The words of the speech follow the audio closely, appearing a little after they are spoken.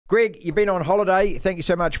Greg, you've been on holiday. Thank you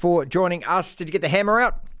so much for joining us. Did you get the hammer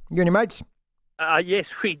out, you and your mates? Yes,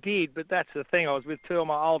 we did, but that's the thing. I was with two of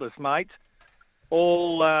my oldest mates,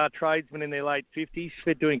 all tradesmen in their late 50s,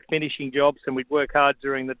 doing finishing jobs, and we'd work hard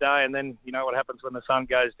during the day, and then you know what happens when the sun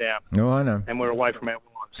goes down. Oh, I know. And we're away from our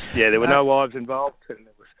wives. Yeah, there were no wives involved, and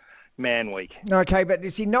it was man week. Okay, but you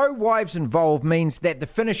see, no wives involved means that the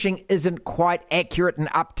finishing isn't quite accurate and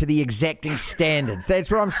up to the exacting standards. That's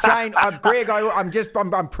what I'm saying. Greg,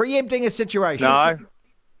 I'm preempting a situation. No,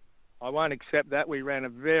 I won't accept that. We ran a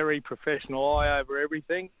very professional eye over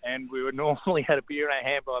everything, and we would normally had a beer in our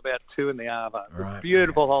hand by about 2 in the arvo. It was a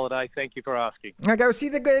beautiful holiday. Thank you for asking. Okay, well, see,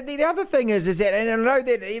 the other thing is that, and I know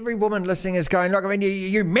that every woman listening is going, look, I mean,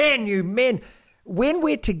 you men, when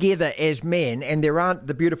we're together as men and there aren't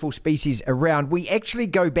the beautiful species around, we actually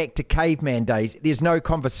go back to caveman days. There's no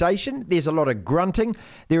conversation. There's a lot of grunting.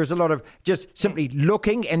 There is a lot of just simply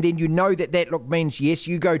looking, and then you know that look means, yes,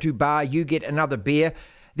 you go to bar, you get another beer.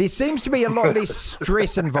 There seems to be a lot less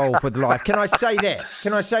stress involved with life. Can I say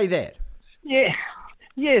that? Yeah.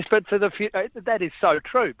 Yes, but for the that is so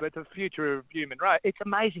true. But the future of human race, it's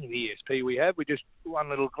amazing the ESP we have. We just one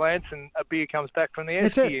little glance and a beer comes back from the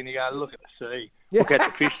esky, and you go, look at the sea, look at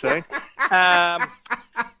the fish scene.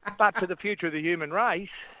 But for the future of the human race,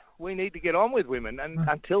 we need to get on with women, and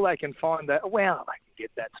until they can find that, well, they can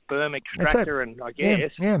get that sperm extractor, and I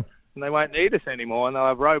guess, and they won't need us anymore, and they'll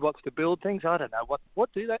have robots to build things. I don't know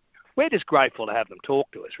what do they. We're just grateful to have them talk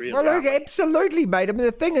to us, really. Well, look, absolutely, mate. I mean,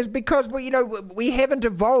 the thing is, because we haven't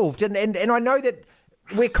evolved, and I know that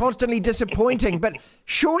we're constantly disappointing, but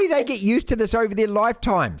surely they get used to this over their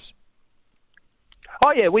lifetimes.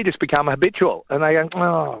 Oh, yeah, we just become habitual. And they go,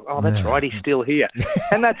 oh, that's right, he's still here.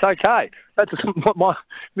 And that's okay. That's my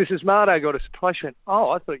Mrs. Marto got a surprise. She went,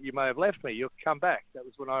 I thought you may have left me. You'll come back. That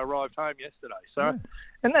was when I arrived home yesterday. So,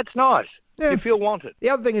 and that's nice. Yeah. You feel wanted. The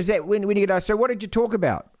other thing is that when you get so what did you talk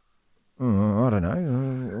about? I don't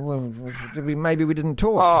know. Maybe we didn't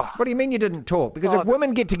talk. Oh. What do you mean you didn't talk? Because if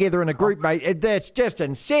women get together in a group, mate, that's just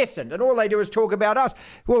incessant, and all they do is talk about us.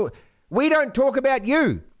 Well, we don't talk about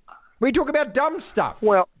you. We talk about dumb stuff.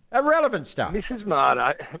 Well, irrelevant stuff. Mrs.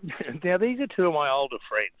 Marto, now these are two of my older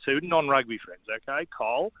friends, who non-rugby friends, okay?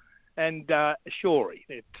 Cole and Shorey.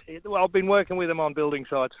 Well, I've been working with them on building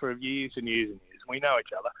sites for years and years and years. We know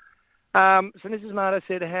each other. So Mrs. Marto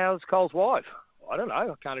said, how's Cole's wife? I don't know.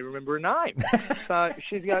 I can't even remember her name. So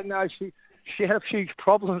she's going, no, she had a few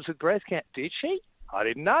problems with breast cancer. Did she? I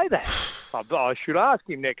didn't know that. I should ask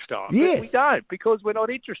him next time. Yes. But we don't, because we're not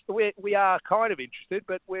interested. We are kind of interested,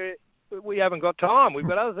 but we haven't got time. We've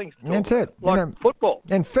got other things to talk That's it. Like football.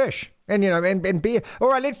 And fish. And, and beer. All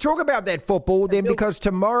right, let's talk about that football then, because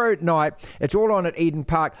tomorrow night, it's all on at Eden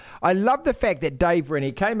Park. I love the fact that Dave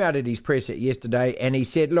Rennie came out at his presser yesterday and he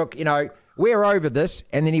said, look, we're over this.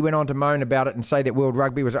 And then he went on to moan about it and say that World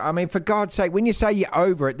Rugby was... I mean, for God's sake, when you say you're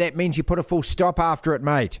over it, that means you put a full stop after it,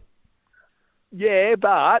 mate. Yeah,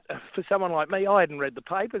 but for someone like me, I hadn't read the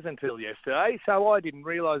papers until yesterday, so I didn't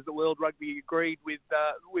realise that World Rugby agreed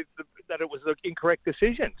that it was the incorrect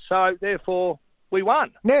decision. So, therefore, we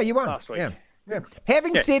won. Yeah, you won. Last week. Yeah.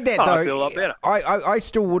 Having said that, though, I feel a lot better. I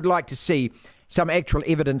still would like to see some actual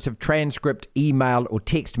evidence of transcript, email or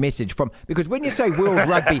text message from... Because when you say World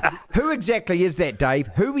Rugby, who exactly is that, Dave?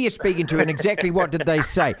 Who were you speaking to and exactly what did they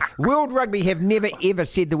say? World Rugby have never, ever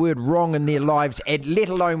said the word wrong in their lives, and let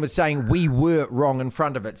alone with saying we were wrong in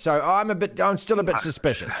front of it. So I'm still a bit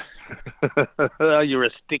suspicious. You're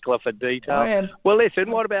a stickler for detail. I am. Well,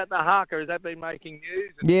 listen, what about the haka? Has that been making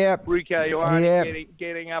news? Yeah. Rico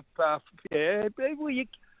getting up.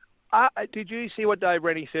 Did you see what Dave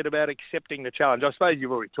Rennie said about accepting the challenge? I suppose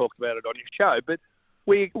you've already talked about it on your show, but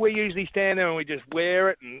we usually stand there and we just wear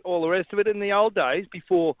it and all the rest of it. In the old days,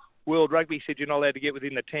 before World Rugby said you're not allowed to get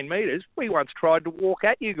within the 10 metres, we once tried to walk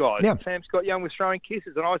at you guys. Yeah. Sam Scott Young was throwing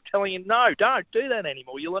kisses, and I was telling him, no, don't do that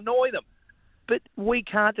anymore. You'll annoy them. But we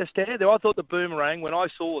can't just stand there. I thought the boomerang, when I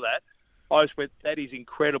saw that, I just went, that is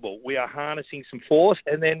incredible. We are harnessing some force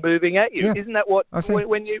and then moving at you. Yeah. Isn't that what,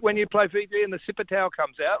 when you play Fiji and the sipper towel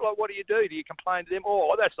comes out, like, what do? Do you complain to them?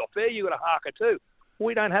 Oh, that's not fair. You got a haka too.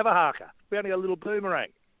 We don't have a haka. We only got a little boomerang.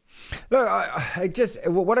 Look,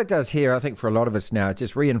 what it does here, I think for a lot of us now, it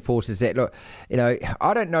just reinforces that. Look,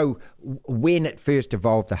 I don't know when it first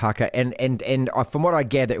evolved, the haka, and from what I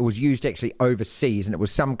gather, it was used actually overseas, and it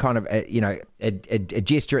was some kind of a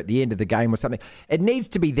gesture at the end of the game or something. It needs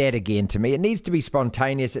to be that again to me. It needs to be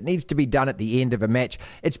spontaneous. It needs to be done at the end of a match.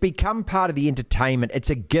 It's become part of the entertainment. It's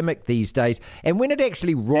a gimmick these days, and when it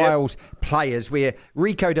actually riles players, where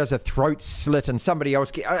Rico does a throat slit and somebody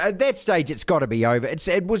else, at that stage, it's got to be over.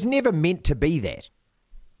 It was never meant to be that.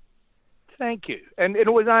 Thank you. And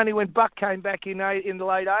it was only when Buck came back in the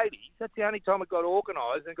late 80s, that's the only time it got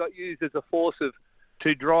organised and got used as a force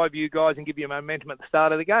to drive you guys and give you momentum at the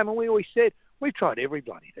start of the game. And we always said, we've tried every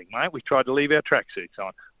bloody thing, mate. We've tried to leave our tracksuits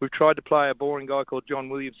on. We've tried to play a boring guy called John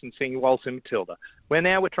Williamson singing Waltz and Matilda.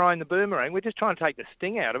 We're trying the boomerang. We're just trying to take the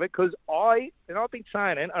sting out of it because I've been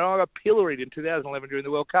saying it, and I got pilloried in 2011 during the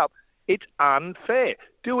World Cup. It's unfair.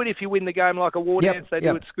 Do it if you win the game like a war dance they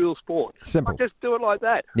do at school sport. Simple. Just do it like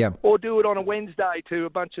that. Yeah. Or do it on a Wednesday to a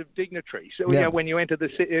bunch of dignitaries. So, when you enter their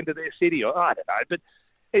city, or I don't know,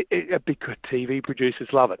 but because TV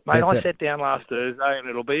producers love it. Mate, I sat down last Thursday, and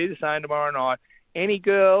it'll be the same tomorrow night. Any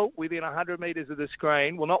girl within 100 metres of the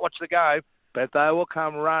screen will not watch the game, but they will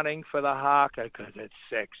come running for the haka because it's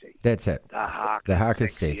sexy. That's it. The haka. The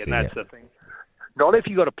haka's sexy, and that's the thing. Not if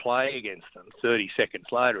you've got to play against them 30 seconds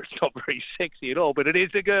later. It's not very sexy at all, but it is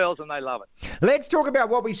the girls, and they love it. Let's talk about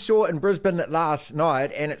what we saw in Brisbane last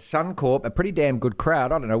night and at Suncorp. A pretty damn good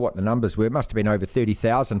crowd. I don't know what the numbers were. It must have been over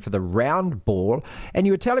 30,000 for the round ball. And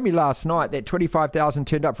you were telling me last night that 25,000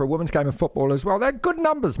 turned up for a women's game of football as well. They're good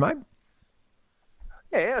numbers, mate.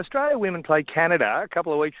 Yeah, Australia women played Canada a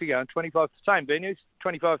couple of weeks ago, and same venues,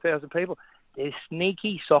 25,000 people. There's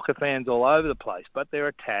sneaky soccer fans all over the place, but they're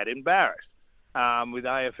a tad embarrassed. With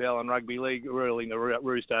AFL and Rugby League ruling the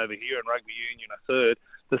roost over here and Rugby Union a third,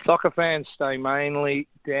 the soccer fans stay mainly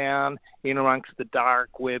down in amongst the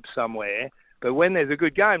dark web somewhere. But when there's a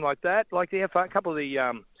good game like that, like the FA, a couple of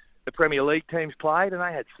the Premier League teams played and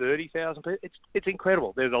they had 30,000 people, it's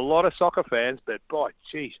incredible. There's a lot of soccer fans, but boy,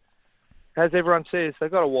 geez, as everyone says, they've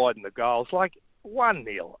got to widen the goals. Like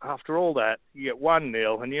 1-0. After all that, you get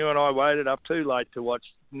 1-0, and you and I waited up too late to watch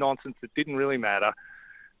nonsense that didn't really matter.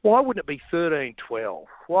 Why wouldn't it be 13-12?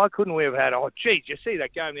 Why couldn't we have had, you see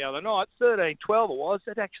that game the other night, 13-12 it was,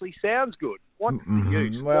 that actually sounds good. What's the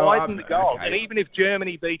use? Widen the goals. Okay. And even if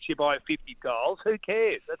Germany beats you by 50 goals, who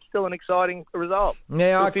cares? That's still an exciting result.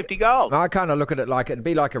 Yeah, 50 goals. I kind of look at it like it'd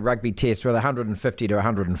be like a rugby test with 150 to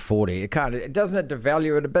 140. Doesn't it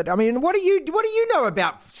devalue it a bit? I mean, what do you know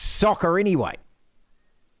about soccer anyway?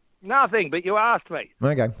 Nothing, but you asked me.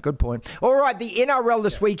 Okay, good point. All right, the NRL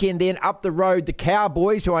this weekend then, up the road, the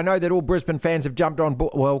Cowboys, who I know that all Brisbane fans have jumped on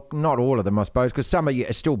board. Well, not all of them, I suppose, because some of you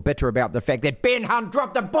are still bitter about the fact that Ben Hunt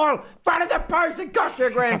dropped the ball in front of the post and cost you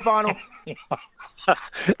a grand final.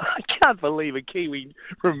 I can't believe a Kiwi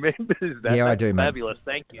remembers that. Yeah, I do, mate. Fabulous,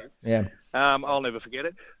 thank you. Yeah. I'll never forget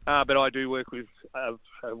it. But I do work with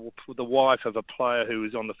the wife of a player who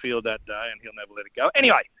was on the field that day, and he'll never let it go.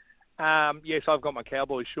 Anyway. Yes, I've got my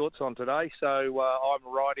Cowboys shorts on today, so I'm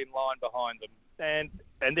right in line behind them.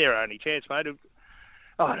 And their only chance, mate,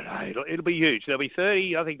 I don't know, it'll be huge. There'll be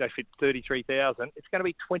 30, I think they fit 33,000. It's going to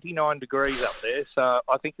be 29 degrees up there, so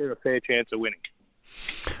I think they're a fair chance of winning.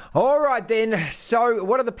 All right, then. So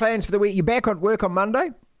what are the plans for the week? You back at work on Monday?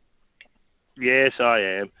 Yes, I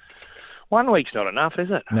am. 1 week's not enough, is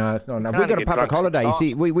it? No, it's not enough. We've got a public holiday. You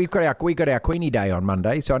see, we got our Queenie Day on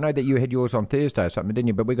Monday, so I know that you had yours on Thursday or something, didn't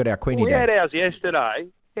you? But we got our Queenie Day. We had ours yesterday,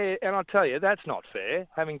 and I'll tell you, that's not fair,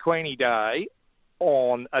 having Queenie Day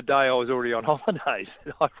on a day I was already on holidays.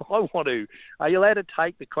 I want to... Are you allowed to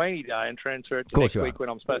take the Queenie Day and transfer it to next week when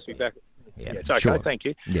I'm supposed to be back? Yeah, it's okay, sure. Thank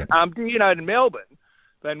you. Yeah. Do you know, in Melbourne,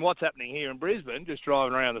 then what's happening here in Brisbane, just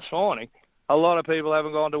driving around this morning, a lot of people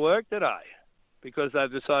haven't gone to work today, because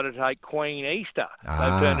they've decided to take Queen Easter.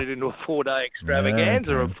 They've turned it into a 4-day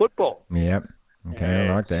extravaganza of football. Yep. Okay,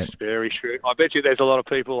 I like that. It's very true. I bet you there's a lot of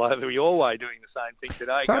people over your way doing the same thing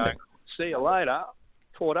today, going, see you later,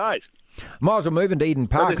 4 days. Might as well move into Eden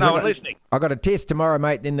Park. There's no one listening. I got a test tomorrow,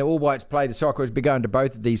 mate. Then the All Whites play the Socceroos. Be going to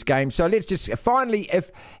both of these games. So let's just finally,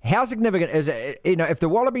 how significant is it? You know, if the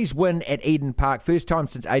Wallabies win at Eden Park, first time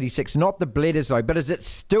since '86, not the Bledisloe, but is it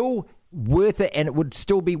still worth it, and it would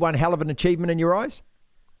still be one hell of an achievement in your eyes?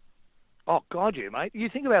 Oh, God, yeah, mate. You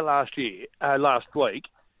think about last week,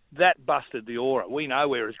 that busted the aura. We know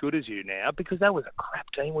we're as good as you now because that was a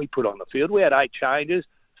crap team we put on the field. We had 8 changes,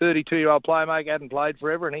 32-year-old playmaker hadn't played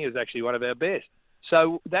forever, and he was actually one of our best.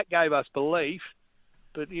 So that gave us belief.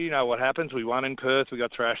 But you know what happens. We won in Perth. We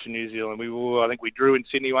got thrashed in New Zealand. I think we drew in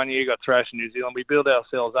Sydney one year, got thrashed in New Zealand. We built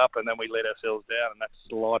ourselves up, and then we let ourselves down, and that's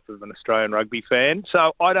the life of an Australian rugby fan.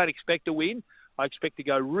 So I don't expect to win. I expect to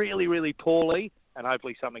go really, really poorly, and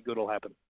hopefully something good will happen.